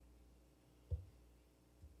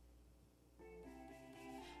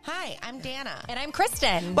Hi, I'm Dana. And I'm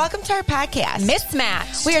Kristen. Welcome to our podcast,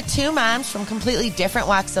 Mismatched. We are two moms from completely different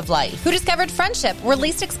walks of life who discovered friendship where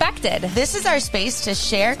least expected. This is our space to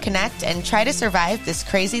share, connect, and try to survive this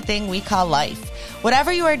crazy thing we call life.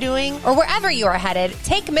 Whatever you are doing, or wherever you are headed,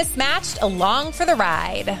 take Mismatched along for the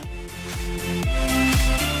ride.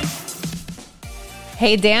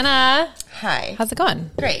 Hey, Dana. Hi. How's it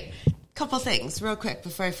going? Great. Couple things real quick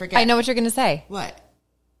before I forget. I know what you're going to say. What?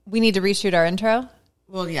 We need to reshoot our intro?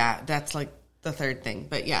 Well, yeah, that's like the third thing,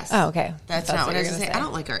 but yes. Oh, okay. That's not what I was going to say. I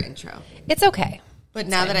don't like our intro. It's okay. But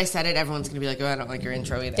now that I said it, everyone's going to be like, oh, I don't like your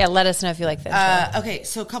intro either. Yeah, let us know if you like the intro. Okay,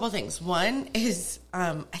 so a couple things. One is,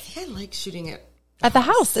 I think I like shooting it at the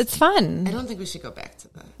house. It's fun. I don't think we should go back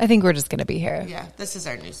to that. I think we're just going to be here. Yeah, this is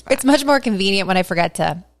our new spot. It's much more convenient when I forget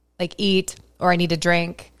to like eat or I need a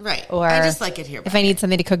drink. Right. Or I just like it here. If I need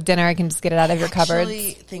something to cook dinner, I can just get it out of your cupboards.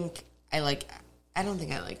 I don't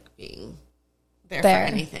think I like being there there.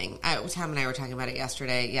 for anything. Tom and I were talking about it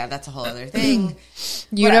yesterday. Yeah, that's a whole other thing.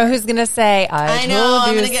 You know who's going to say, I know,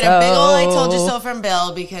 I'm going to get a big ol' I told you so from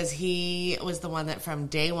Bill, because he was the one that from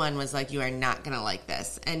day one was like, you are not going to like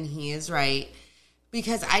this. And he is right.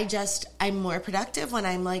 Because I'm more productive when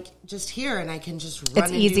I'm like just here and I can just run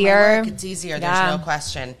and do my work. It's easier. Yeah. There's no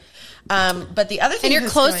question. But the other thing, and you're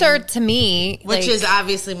closer to me, which is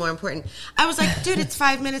obviously more important. I was like, dude, it's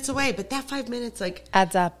 5 minutes away, but that 5 minutes like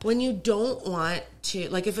adds up. When you don't want to,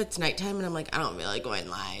 like, if it's nighttime and I'm like, I don't feel like going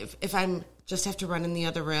live. If I'm just have to run in the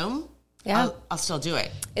other room, yeah, I'll still do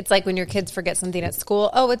it. It's like when your kids forget something at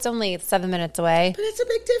school. Oh, it's only 7 minutes away. But it's a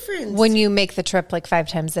big difference. When you make the trip like 5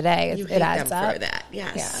 times a day, it adds up. For that,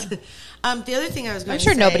 yes. Yeah. The other thing I was going to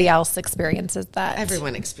say. I'm sure nobody else experiences that.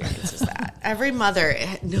 Everyone experiences that. Every mother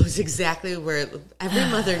knows exactly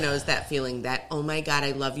every mother knows that feeling that, oh my God,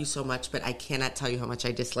 I love you so much, but I cannot tell you how much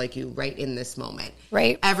I dislike you right in this moment.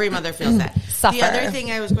 Right. Every mother feels that. Suffer. The other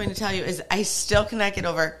thing I was going to tell you is I still cannot get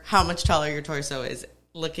over how much taller your torso is.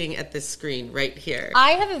 Looking at this screen right here.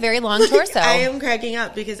 I have a very long torso. I am cracking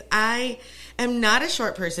up because I am not a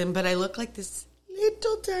short person, but I look like this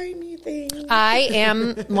little tiny thing. I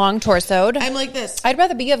am long torsoed. I'm like this. I'd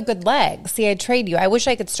rather be you have good legs. See, I'd trade you. I wish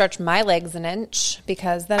I could stretch my legs an inch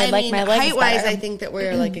because then I'd like my legs height-wise, better. I think that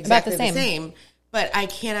we're like exactly the same. But I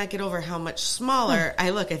cannot get over how much smaller I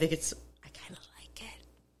look. I think I kind of like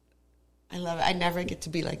it. I love it. I never get to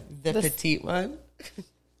be like the petite one.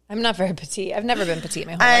 I'm not very petite. I've never been petite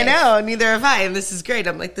my whole I life. know, neither have I, and this is great.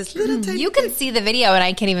 I'm like this little tiny You can see the video, and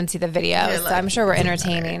I can't even see the video, so I'm sure we're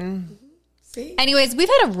entertaining. See? Anyways, we've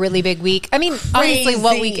had a really big week. I mean, honestly,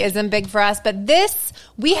 what week isn't big for us? But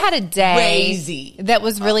we had a day that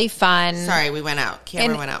was really fun. Sorry, we went out.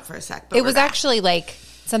 Camera went out for a sec. But it was actually like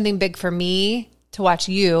something big for me to watch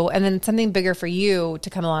you, and then something bigger for you to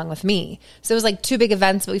come along with me. So it was like 2 big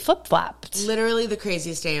events, but we flip-flopped. Literally the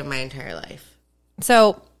craziest day of my entire life.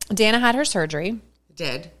 So Dana had her surgery.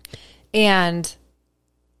 Did. And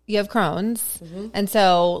you have Crohn's. Mm-hmm. And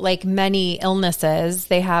so like many illnesses,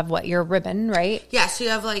 they have your ribbon, right? Yeah. So you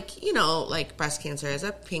have like breast cancer has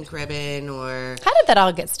a pink ribbon or. How did that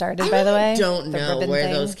all get started, by the way? I don't know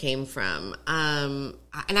where those came from. And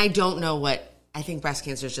I don't know I think breast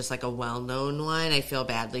cancer is just like a well-known one. I feel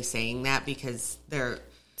badly saying that because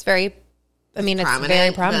it's very prominent. But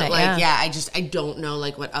I don't know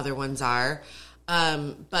like what other ones are.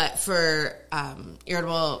 But for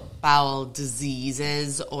irritable bowel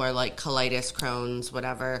diseases or like colitis, Crohn's,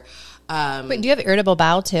 whatever. Wait, do you have irritable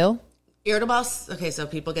bowel too? Irritable, okay, so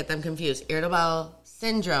people get them confused. Irritable bowel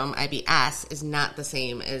syndrome, IBS, is not the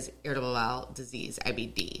same as irritable bowel disease,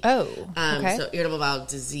 IBD. Oh, okay. So irritable bowel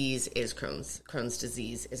disease is Crohn's. Crohn's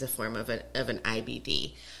disease is a form of an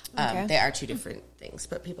IBD. Okay. They are 2 different things,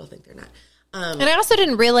 but people think they're not. And I also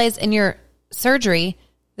didn't realize in your surgery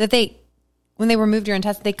that when they removed your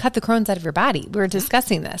intestine, they cut the Crohn's out of your body. We were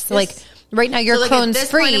discussing this. So, right now you're Crohn's free. At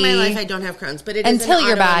this point in my life, I don't have Crohn's, but it until is an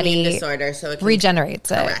your body disorder, so it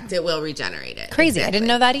regenerates it. Correct. It will regenerate it. Crazy. Exactly. I didn't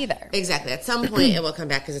know that either. Exactly. At some point, it will come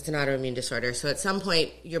back because it's an autoimmune disorder. So at some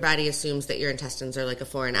point, your body assumes that your intestines are like a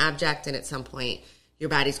foreign object, and at some point, your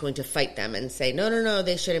body's going to fight them and say, no,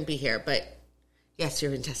 they shouldn't be here. But yes,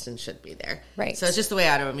 your intestines should be there. Right. So it's just the way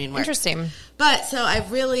autoimmune works. Interesting. But so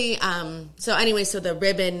I've really, so the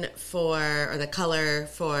ribbon or the color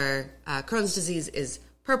for Crohn's disease is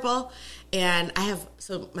purple. And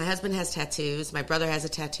my husband has tattoos. My brother has a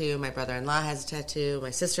tattoo. My brother-in-law has a tattoo.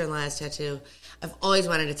 My sister-in-law has a tattoo. I've always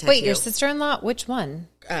wanted a tattoo. Wait, your sister-in-law? Which one?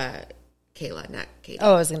 Kayla, not Katie.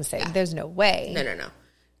 Oh, I was going to say, there's no way. No.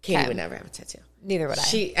 Katie would never have a tattoo. Neither would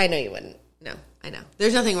I. I know you wouldn't. No, I know.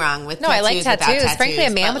 There's nothing wrong with tattoos. No, I like tattoos. Tattoos. Frankly, a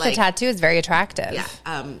man with a tattoo is very attractive. Yeah.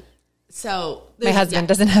 So my husband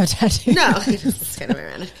doesn't have tattoos. No, it's kind of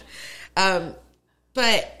ironic.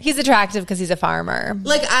 But he's attractive because he's a farmer.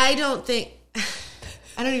 Like, I don't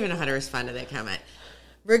even know how to respond to that comment.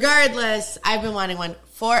 Regardless, I've been wanting one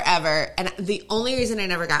forever. And the only reason I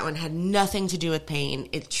never got one had nothing to do with pain.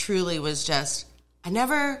 It truly was just, I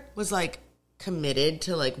never was like committed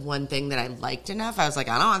to like one thing that I liked enough. I was like,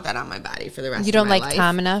 I don't want that on my body for the rest of my life. You don't like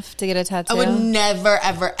Tom enough to get a tattoo? I would never,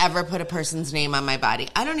 ever, ever put a person's name on my body.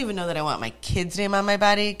 I don't even know that I want my kid's name on my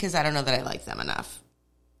body because I don't know that I like them enough.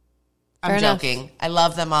 I'm joking. I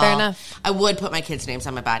love them all. Fair enough. I would put my kids' names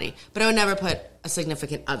on my body, but I would never put a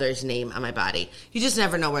significant other's name on my body. You just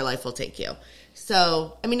never know where life will take you.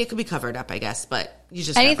 So, I mean, it could be covered up, I guess, but you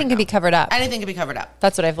just anything could be covered up. Anything could be covered up.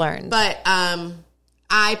 That's what I've learned. But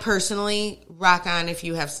I personally rock on if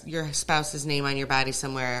you have your spouse's name on your body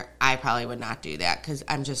somewhere. I probably would not do that because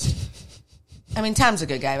I'm just. I mean, Tom's a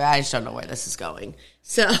good guy, but I just don't know where this is going.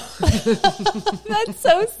 So that's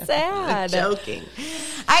so sad. I'm joking.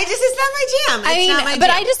 It's not my jam. It's not my jam.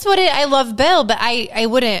 I just wouldn't. I love Bill, but I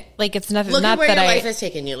wouldn't like. It's nothing. Look not at where that your life has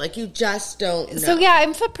taken you. Like you just don't know. So yeah,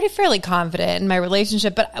 I'm pretty fairly confident in my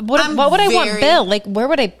relationship. But what would I want Bill? Like where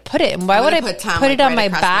would I put it? And why would I put it on my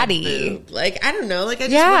body? Like I don't know. Like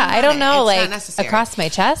I don't know. Like across my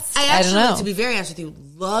chest. I don't know. To be very very honest with you,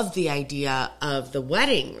 love the idea of the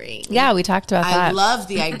wedding ring. Yeah, we talked about that. I love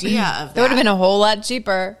the idea of that. It would have been a whole lot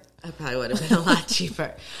cheaper. I probably would have been a lot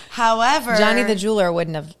cheaper. However, Johnny the jeweler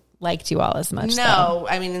wouldn't have liked you all as much. No, though.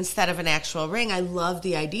 I mean, instead of an actual ring, I love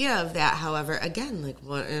the idea of that. However, again, like,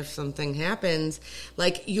 what if something happens?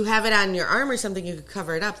 Like, you have it on your arm or something, you could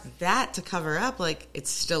cover it up. That to cover up, like,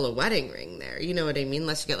 it's still a wedding ring there. You know what I mean?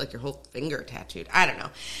 Unless you get, like, your whole finger tattooed. I don't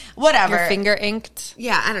know. Whatever. Your finger inked?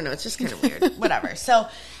 Yeah, I don't know. It's just kind of weird. Whatever. So,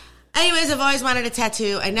 anyways, I've always wanted a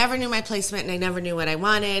tattoo. I never knew my placement, and I never knew what I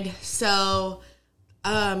wanted. So...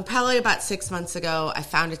 probably about 6 months ago, I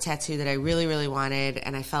found a tattoo that I really, really wanted,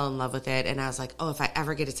 and I fell in love with it. And I was like, oh, if I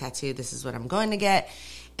ever get a tattoo, this is what I'm going to get.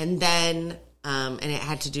 And then, and it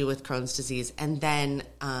had to do with Crohn's disease. And then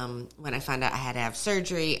when I found out I had to have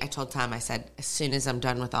surgery, I told Tom, I said, as soon as I'm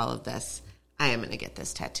done with all of this, I am going to get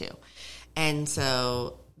this tattoo. And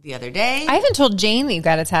so... the other day. I haven't told Jane that you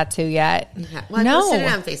got a tattoo yet. Yeah. Well, I posted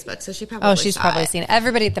it on Facebook, so she probably seen it.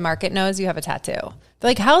 Everybody at the market knows you have a tattoo. They're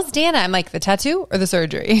like, how's Dana? I'm like, the tattoo or the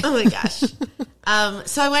surgery? Oh, my gosh.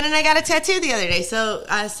 So I went and I got a tattoo the other day. So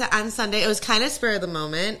on Sunday, it was kind of spur of the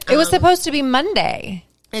moment. It was supposed to be Monday.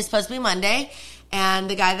 It was supposed to be Monday. And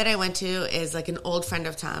the guy that I went to is like an old friend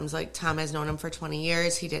of Tom's. Like Tom has known him for 20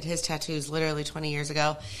 years. He did his tattoos literally 20 years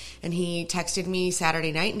ago. And he texted me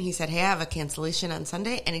Saturday night and he said, hey, I have a cancellation on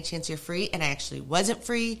Sunday. Any chance you're free? And I actually wasn't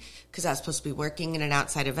free because I was supposed to be working in an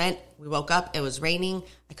outside event. We woke up. It was raining.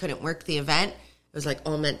 I couldn't work the event. It was like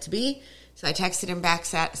all meant to be. So I texted him back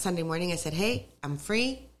Sunday morning. I said, hey, I'm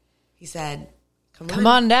free. He said, come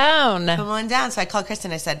on down. Come on down. So I called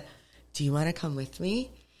Kristen. I said, do you want to come with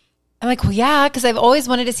me? I'm like, well, yeah, because I've always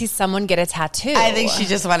wanted to see someone get a tattoo. I think she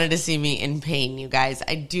just wanted to see me in pain, you guys.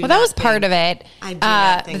 I do. Well, that was part of it. I do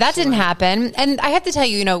not think but that didn't happen. And I have to tell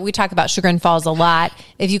you, we talk about Chagrin Falls a lot.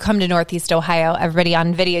 If you come to Northeast Ohio, everybody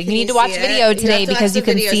on video, you need to watch video today because you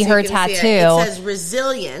can see her tattoo. It says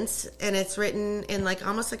resilience, and it's written in like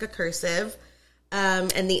almost like a cursive.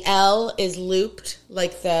 And the L is looped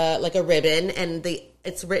like a ribbon, and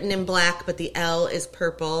it's written in black, but the L is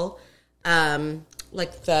purple.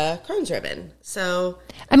 Like the Crohn's ribbon. So,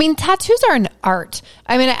 I mean, tattoos are an art.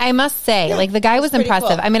 I mean, I must say, like the guy was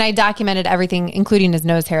impressive. Cool. I mean, I documented everything, including his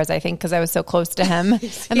nose hairs, I think, because I was so close to him. He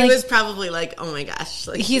was probably like, oh my gosh.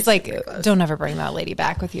 Like, he's like, don't ever bring that lady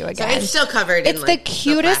back with you again. So it's still covered it's in the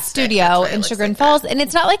cutest studio in Chagrin Falls. And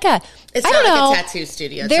it's not like it's not like a tattoo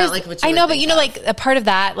studio. It's not like what you I know, but like a part of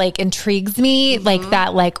that like intrigues me, like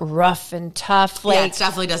that like rough and tough. Like, yeah, it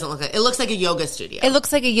definitely doesn't look like it. Looks like a yoga studio. It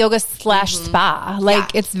looks like a yoga / spa.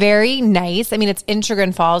 Like it's very nice. I mean, it's in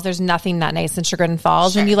Chagrin Falls. There's nothing that nice in Chagrin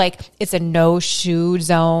Falls. Sure. And it's a no shoe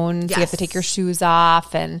zone. So you have to take your shoes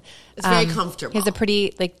off, and it's very comfortable. He has a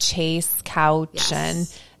pretty like chase couch, and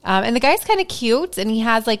the guy's kind of cute, and he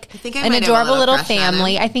has like an adorable little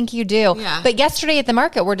family. I think you do. Yeah. But yesterday at the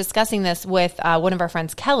market, we're discussing this with one of our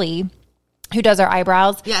friends, Kelly, who does our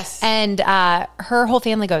eyebrows. Yes. And her whole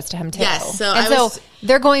family goes to him too. Yes. So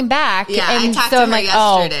they're going back. Yeah, and I talked so to I'm her like,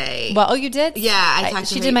 yesterday. Oh, you did? Yeah, I talked to her.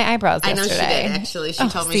 She did my eyebrows yesterday. I know she did, actually. She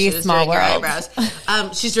told me she was doing your eyebrows.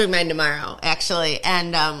 She's doing mine tomorrow, actually.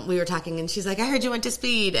 And we were talking, and she's like, I heard you went to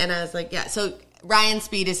Speed. And I was like, yeah. So Ryan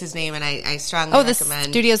Speed is his name, and I strongly recommend. The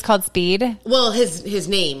studio's called Speed? Well, his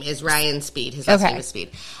name is Ryan Speed. His last name is Speed.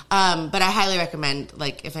 But I highly recommend,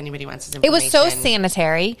 like, if anybody wants his information. It was so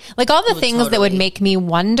sanitary. Like, all the things that would make me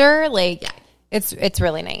wonder, like, it's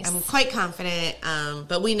really nice. I'm quite confident.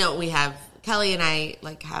 But we know we have, Kelly and I,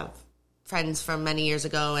 like, have friends from many years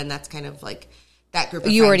ago, and that's kind of, like, that group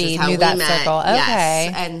of you friends already is how knew we that met. circle. Okay.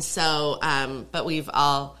 Yes. And so, but we've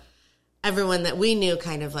all... Everyone that we knew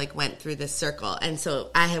kind of like went through this circle. And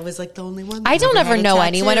so I was like the only one. I don't ever know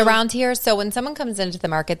anyone around here. So when someone comes into the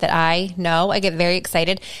market that I know, I get very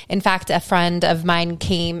excited. In fact, a friend of mine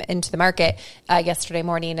came into the market yesterday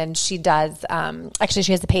morning, and she does, actually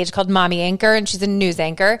she has a page called Mommy Anchor, and she's a news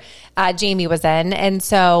anchor. Jamie was in. And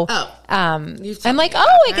so I'm like,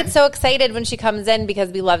 I get so excited when she comes in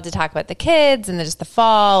because we love to talk about the kids and just the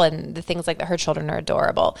fall and the things like that. Her children are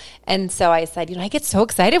adorable. And so I said, I get so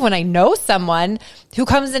excited when I know someone who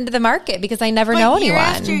comes into the market because I never know anyone. Year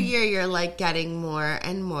after year, you're like getting more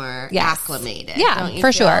and more acclimated. Yeah,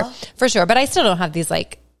 for sure. But I still don't have these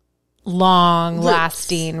like long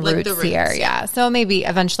lasting roots here. Yeah. So maybe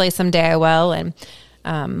eventually someday I will. And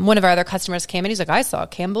one of our other customers came and he's like, I saw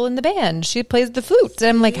Campbell in the band. She plays the flute. And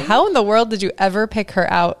I'm like, how in the world did you ever pick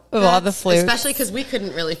her out of all the flutes? Especially because we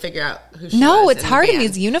couldn't really figure out who she was. No, it's hard in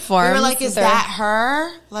these uniforms. We were like, is that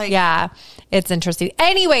her? Like, yeah, it's interesting.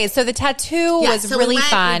 Anyway, so the tattoo was really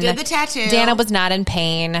fun. We did the tattoo. Dana was not in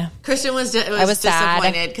pain. Kristen was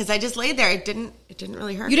disappointed because I just laid there. It didn't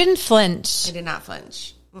really hurt. You didn't flinch. I did not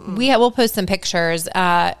flinch. We'll post some pictures.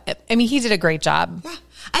 I mean, he did a great job. Yeah.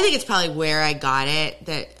 I think it's probably where I got it.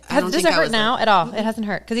 Does it hurt now at all? It hasn't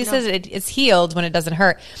hurt because he says it's healed when it doesn't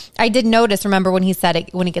hurt. I did notice. Remember when he said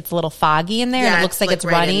it when it gets a little foggy in there and it looks like it's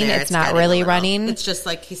running. It's not really running. It's just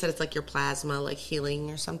like he said. It's like your plasma, like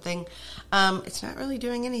healing or something. It's not really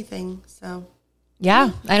doing anything. So.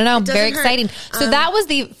 Yeah, I don't know. Very exciting. So that was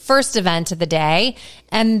the first event of the day.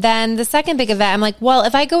 And then the second big event, I'm like, well,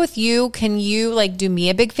 if I go with you, can you like do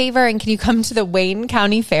me a big favor and can you come to the Wayne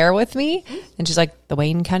County Fair with me? And she's like, the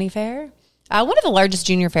Wayne County Fair? One of the largest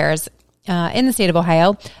junior fairs in the state of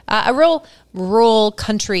Ohio, a real rural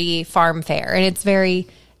country farm fair. And it's very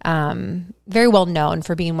well known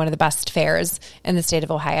for being one of the best fairs in the state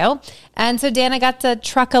of Ohio. And so Dana got to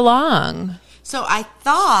truck along. So I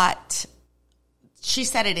thought... She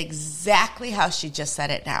said it exactly how she just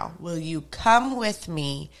said it now. Will you come with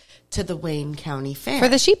me to the Wayne County Fair? For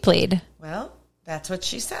the sheep bleed. Well, that's what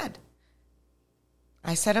she said.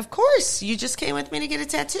 I said, of course. You just came with me to get a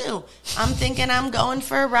tattoo. I'm thinking I'm going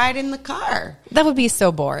for a ride in the car. That would be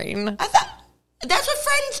so boring. I thought, that's what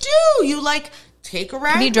friends do. You like... Take a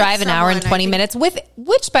ride. Can you drive an hour and 20 minutes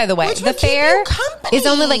which by the way, the fair is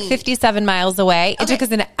only like 57 miles away. It took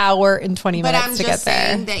us an hour and 20 minutes to get there.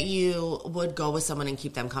 But I'm just saying that you would go with someone and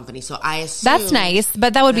keep them company. So I assume that's nice,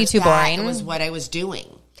 but that would be too boring. That was what I was doing.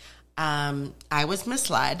 I was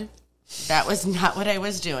misled. That was not what I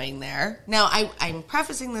was doing there. Now, I'm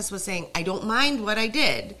prefacing this with saying I don't mind what I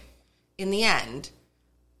did in the end,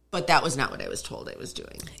 but that was not what I was told I was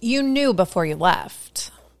doing. You knew before you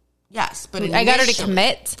left. Yes, but I got her to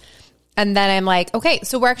commit, and then I'm like, okay,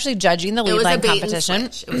 so we're actually judging the lead line competition.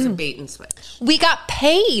 It was a bait and switch. We got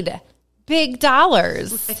paid big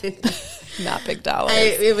dollars. Not big dollars.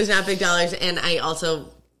 It was not big dollars, and I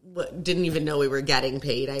also didn't even know we were getting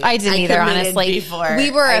paid. I didn't either, honestly.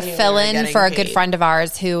 We were a fill-in for a good friend of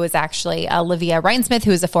ours who is actually Olivia Reinsmith,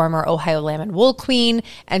 who is a former Ohio Lamb and Wool Queen,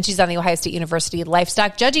 and she's on the Ohio State University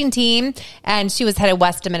livestock judging team, and she was headed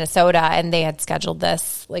west to Minnesota, and they had scheduled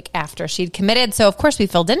this like after she'd committed, so of course we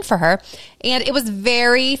filled in for her, and it was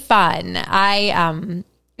very fun. I'm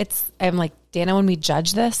like, Dana, when we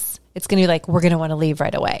judge this, it's going to be like, we're going to want to leave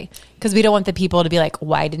right away because we don't want the people to be like,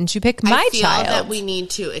 why didn't you pick my child? That we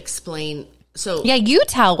need to explain. So yeah, you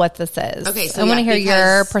tell what this is. Okay, so I want to hear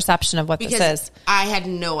your perception of what this is. I had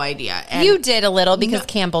no idea. And you did a little because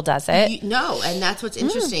Campbell does it. No, and that's what's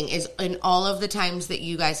interesting is in all of the times that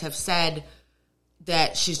you guys have said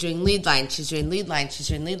that she's doing lead line,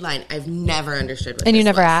 I've never understood what. And you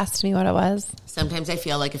never asked me what it was. Sometimes I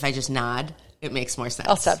feel like if I just nod, it makes more sense.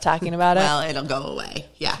 I'll stop talking about it. Well, it'll go away.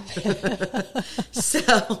 Yeah.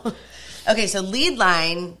 So lead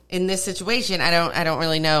line in this situation, I don't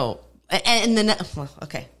really know. And then,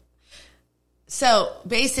 okay. So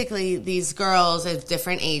basically, these girls of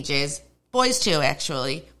different ages, boys too,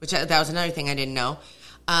 actually, which that was another thing I didn't know,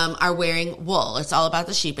 are wearing wool. It's all about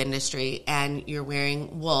the sheep industry, and you're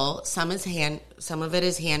wearing wool. Some of it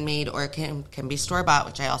is handmade or can be store bought,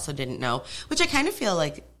 which I also didn't know. Which I kind of feel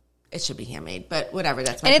like it should be handmade, but whatever.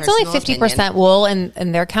 That's my and it's only personal 50% opinion. wool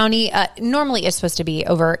in their county. Normally, it's supposed to be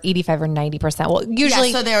over 85 or 90% wool.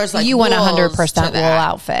 Usually, so there's like you want rules 100% to wool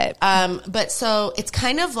outfit. But so it's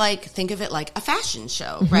kind of like, think of it like a fashion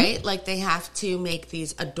show, right? Like they have to make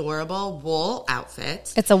these adorable wool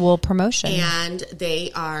outfits. It's a wool promotion, and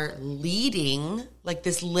they are leading. Like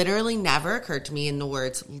this literally never occurred to me in the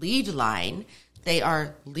words lead line. They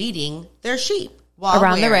are leading their sheep while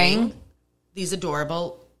around the wearing ring. These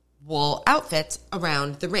adorable wool outfits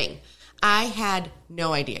around the ring. I had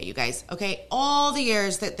no idea, you guys. Okay, all the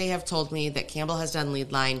years that they have told me that Campbell has done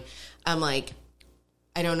lead line, I'm like,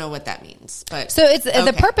 I don't know what that means. But so it's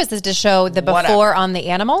the purpose is to show the before Whatever. on the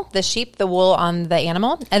animal, the sheep, the wool on the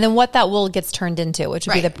animal, and then what that wool gets turned into, which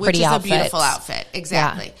would be the pretty outfit. Which is a beautiful outfit,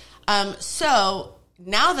 exactly. Yeah. So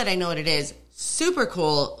now that I know what it is, super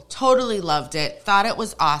cool. Totally loved it. Thought it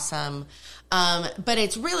was awesome. But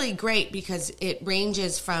it's really great because it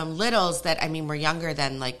ranges from littles that, I mean, were younger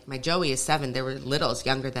than, like, my Joey is 7. There were littles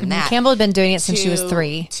younger than that. Campbell had been doing it since she was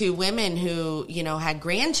 3. To women who, you know, had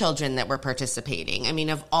grandchildren that were participating. I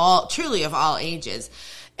mean, truly of all ages.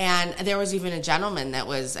 And there was even a gentleman that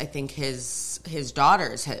was, I think his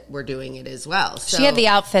daughters were doing it as well. So, she had the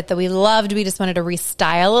outfit that we loved. We just wanted to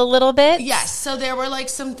restyle a little bit. Yes. So there were, like,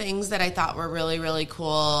 some things that I thought were really, really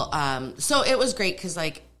cool. So it was great because,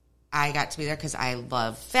 like, I got to be there because I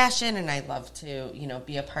love fashion and I love to, you know,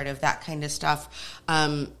 be a part of that kind of stuff.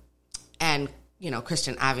 And, you know,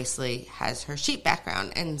 Kristen obviously has her sheep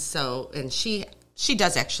background. And she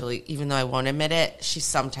does actually, even though I won't admit it, she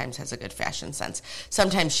sometimes has a good fashion sense.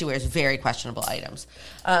 Sometimes she wears very questionable items.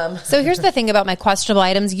 So here's the thing about my questionable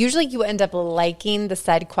items. Usually you end up liking the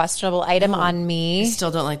said questionable item on me. I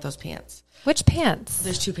still don't like those pants. Which pants?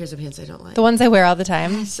 There's 2 pairs of pants I don't like. The ones I wear all the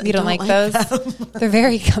time. Yes, you don't like those? They're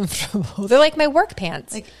very comfortable. They're like my work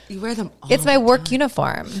pants. Like you wear them all It's my work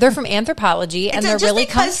uniform. They're from Anthropologie and they're really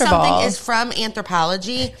comfortable. Something is from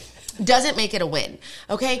Anthropologie doesn't make it a win.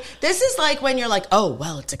 Okay? This is like when you're like, oh,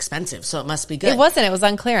 well, it's expensive, so it must be good. It wasn't. It was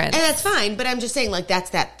on clearance. And that's fine, but I'm just saying, like,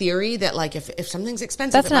 that's that theory that, like, if something's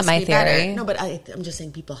expensive, that's it not must my be theory. Better. No, but I'm just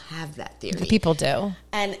saying people have that theory. People do.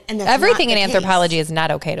 And that's everything not in the Anthropologie case. is not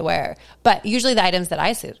okay to wear. But usually the items that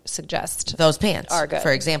I suggest. Those pants are good.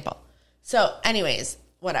 For example. So, anyways,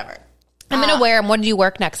 whatever. I'm going to wear them. When do you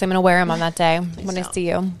work next? I'm going to wear them on that day when I see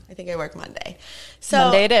you. I think I work Monday. So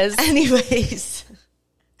Monday it is.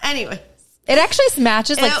 Anyway. It actually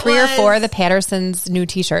matches like 3 or 4 of the Patterson's new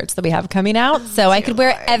T-shirts that we have coming out. So I could wear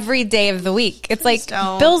it every day of the week. It's like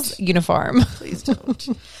Bill's uniform. Please don't.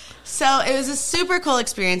 So it was a super cool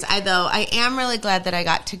experience. I am really glad that I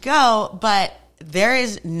got to go, but there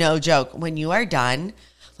is no joke. When you are done,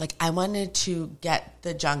 like I wanted to get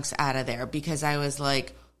the junks out of there because I was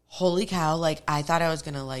like, holy cow, like I thought I was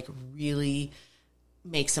going to like really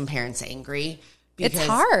make some parents angry. It's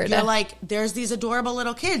hard. You're like, there's these adorable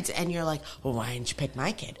little kids, and you're like, well, why didn't you pick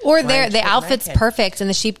my kid? Or the outfit's perfect, and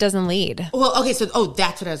the sheep doesn't lead. Well, okay, so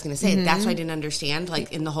that's what I was going to say. Mm-hmm. That's what I didn't understand,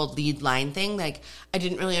 like in the whole lead line thing. Like, I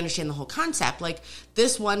didn't really understand the whole concept. Like,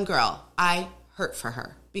 this one girl, I hurt for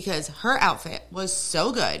her because her outfit was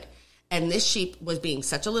so good, and this sheep was being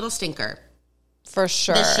such a little stinker. For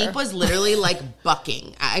sure. The sheep was literally like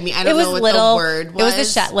bucking. I mean, I don't know what the word was. It was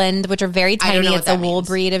the Shetland, which are very tiny. It's a wool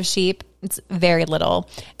breed of sheep. It's very little.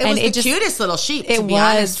 It was the cutest little sheep, to be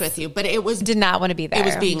honest with you. But it was... Did not want to be there. It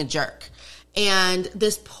was being a jerk. And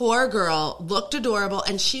this poor girl looked adorable,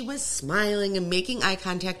 and she was smiling and making eye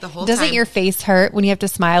contact the whole time. Doesn't your face hurt when you have to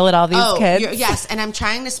smile at all these kids? Yes, and I'm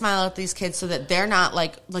trying to smile at these kids so that they're not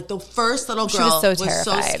like the first little girl was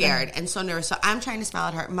so scared and so nervous. So I'm trying to smile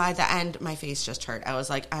at her. By the end, my face just hurt. I was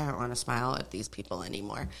like, I don't want to smile at these people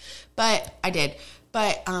anymore. But I did.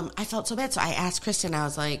 But I felt so bad. So I asked Kristen, I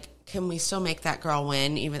was like, can we still make that girl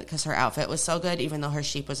win even because her outfit was so good, even though her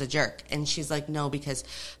sheep was a jerk? And she's like, no, because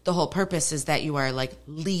the whole purpose is that you are like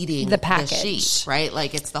leading the sheep, right?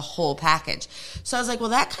 Like it's the whole package. So I was like,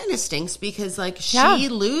 well, that kind of stinks because like she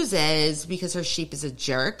loses because her sheep is a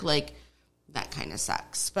jerk. Like that kind of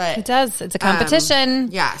sucks. But it does. It's a competition.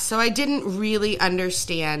 Yeah. So I didn't really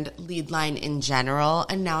understand lead line in general.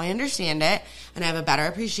 And now I understand it and I have a better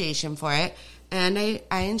appreciation for it. And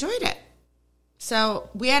I enjoyed it. So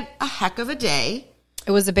we had a heck of a day.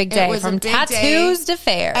 It was a big day from tattoos to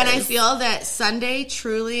fairs. And I feel that Sunday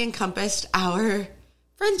truly encompassed our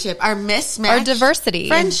friendship, our mismatched, our diversity,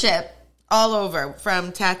 friendship all over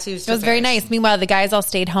from tattoos to fairs. It was very nice. Meanwhile, the guys all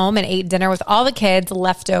stayed home and ate dinner with all the kids,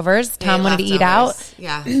 leftovers. Tom wanted to eat out.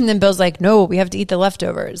 Yeah. And then Bill's like, no, we have to eat the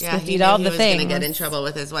leftovers. Yeah, we have to eat all the things. He was going to get in trouble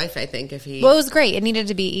with his wife, I think, if he... Well, it was great. It needed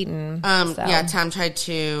to be eaten. Yeah, Tom tried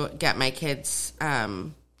to get my kids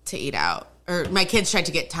to eat out. or my kids tried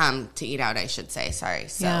to get Tom to eat out, I should say. Sorry.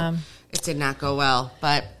 So it did not go well,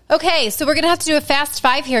 but. Okay, so we're going to have to do a fast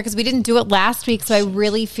 5 here because we didn't do it last week, so I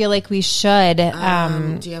really feel like we should. Do you have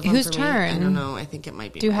one whose for turn? Me? I don't know. I think it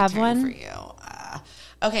might be Do you have one for you?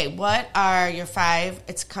 Okay, what are your 5?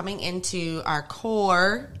 It's coming into our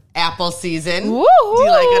core apple season. Woo-hoo. Do you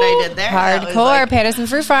like what I did there? Hardcore, Patterson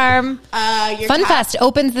Fruit Farm. Fun Fest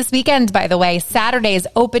opens this weekend, by the way. Saturday is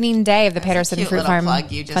opening day of the Patterson Fruit Farm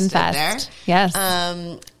plug you just Fun did Fest. There.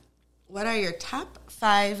 Yes. What are your top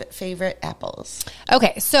 5 favorite apples?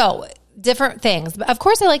 Okay, so different things. Of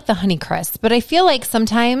course, I like the Honeycrisp, but I feel like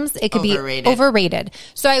sometimes it could be overrated.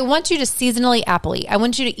 So I want you to seasonally apple eat. I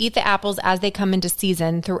want you to eat the apples as they come into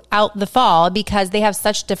season throughout the fall because they have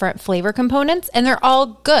such different flavor components and they're all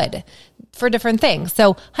good for different things.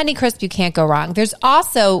 So Honeycrisp, you can't go wrong. There's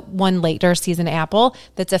also one later season apple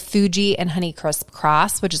that's a Fuji and Honeycrisp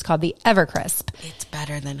cross, which is called the Evercrisp. It's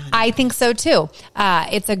better than Honeycrisp. I think so too.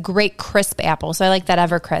 It's a great crisp apple. So I like that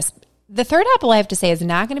Evercrisp. The third apple I have to say is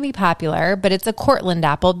not going to be popular, but it's a Cortland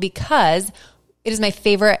apple because it is my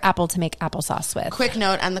favorite apple to make applesauce with. Quick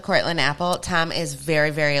note on the Cortland apple. Tom is very,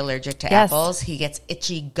 very allergic to apples. He gets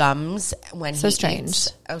itchy gums when he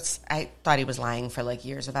eats. I thought he was lying for like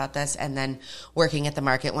years about this. And then working at the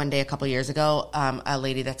market one day a couple years ago, a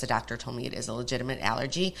lady that's a doctor told me it is a legitimate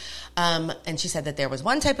allergy. And she said that there was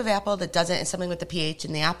one type of apple that doesn't, it's something with the pH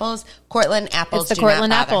in the apples. Cortland apples It's the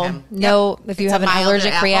Cortland apple. Him. No, if you have an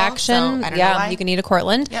allergic reaction, you can eat a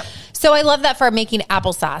Cortland. Yep. So I love that for making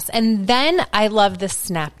applesauce. And then I love the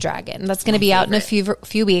Snapdragon. That's going to be out in a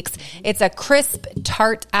few weeks. It's a crisp,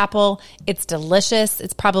 tart apple. It's delicious.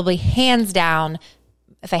 It's probably hands down,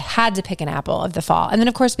 if I had to pick an apple of the fall. And then,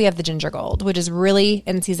 of course, we have the Ginger Gold, which is really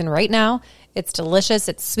in season right now. It's delicious.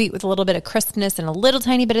 It's sweet with a little bit of crispness and a little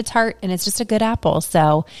tiny bit of tart. And it's just a good apple.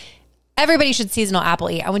 So everybody should seasonal apple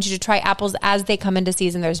eat. I want you to try apples as they come into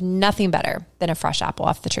season. There's nothing better than a fresh apple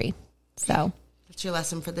off the tree. So that's your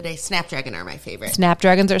lesson for the day. Snapdragon are my favorite.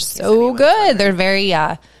 Snapdragons are so good. They're very,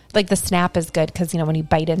 like the snap is good because, when you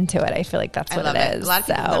bite into it, I feel like that's what it is. A lot of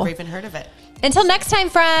people have never even heard of it. Until next time,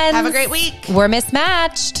 friends. Have a great week. We're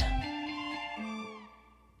mismatched.